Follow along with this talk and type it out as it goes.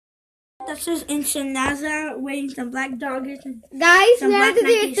that says Ensenada, waiting some black doggies. Guys, we have to do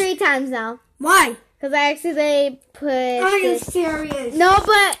it 3 times now. Why? Because I accidentally put. Are you serious? No,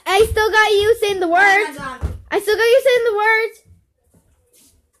 but I still got you saying the words. Oh my God. I still got you saying the words.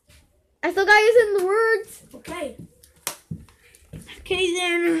 I still got you saying the words. Okay. Okay,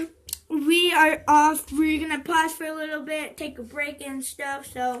 then we are off. We're gonna pause for a little bit, take a break and stuff.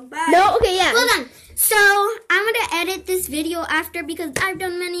 So bye. No, okay, yeah. Hold on. So I'm gonna edit this video after because I've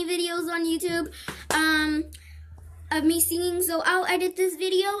done many videos on YouTube of me singing. So I'll edit this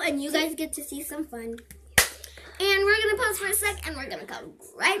video and you guys get to see some fun. And we're gonna pause for a sec and we're gonna come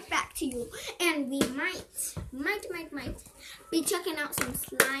right back to you. And we might be checking out some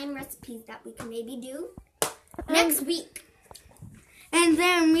slime recipes that we can maybe do next week. And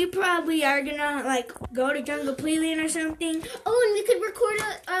then we probably are gonna like go to Jungle Playland or something. Oh, and we could record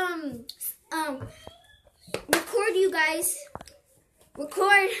you guys.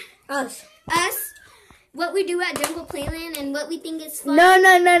 Record Us. What we do at Jungle Playland and what we think is fun.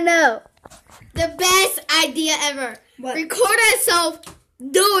 No. The best idea ever. What? Record ourselves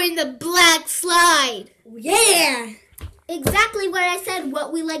doing the black slide. Yeah. Exactly what I said,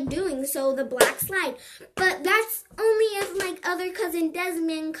 what we like doing, so the black slide. But that's only if my other cousin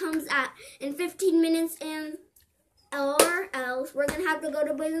Desmond comes in 15 minutes or else we're going to have to go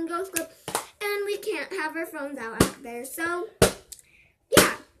to Boys and Girls Club and we can't have our phones out there. So,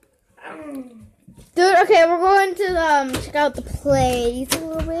 yeah. Dude, okay, we're going to check out the place a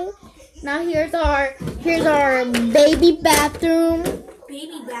little bit. Now here's our baby bathroom.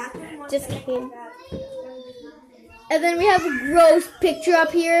 Baby bathroom. Just kidding. And then we have a gross picture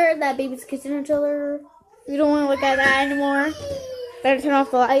up here that baby's kissing each other. We don't want to look at that anymore. Better turn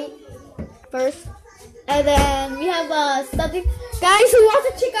off the light first. And then we have something. Guys, who wants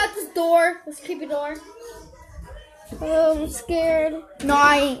to check out this door? This creepy door. Oh, I'm scared. No,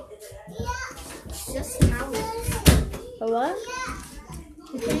 I ain't. Just smell it. A what?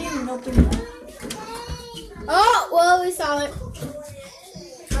 You can't even open it. Oh, well, we saw it.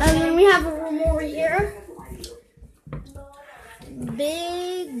 And then we have a room over here.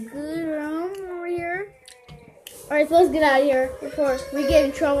 Big, good room over here. Alright, so let's get out of here before we get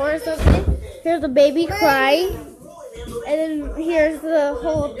in trouble or something. Here's the baby crying. And then here's the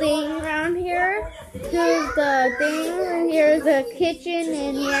whole thing around here. Here's the thing, and here's the kitchen,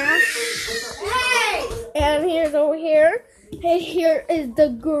 and yeah. And here's over here. And here is the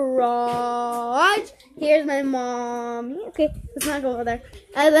garage. Here's my mom. Okay, let's not go over there.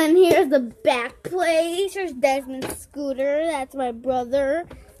 And then here's the back place. There's Desmond's scooter. That's my brother.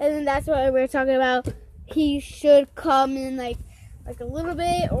 And then that's what we were talking about. He should come in like a little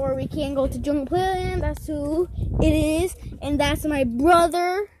bit, or we can go to Jungle Playland. That's who it is. And that's my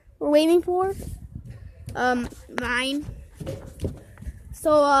brother we're waiting for. Mine.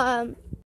 So,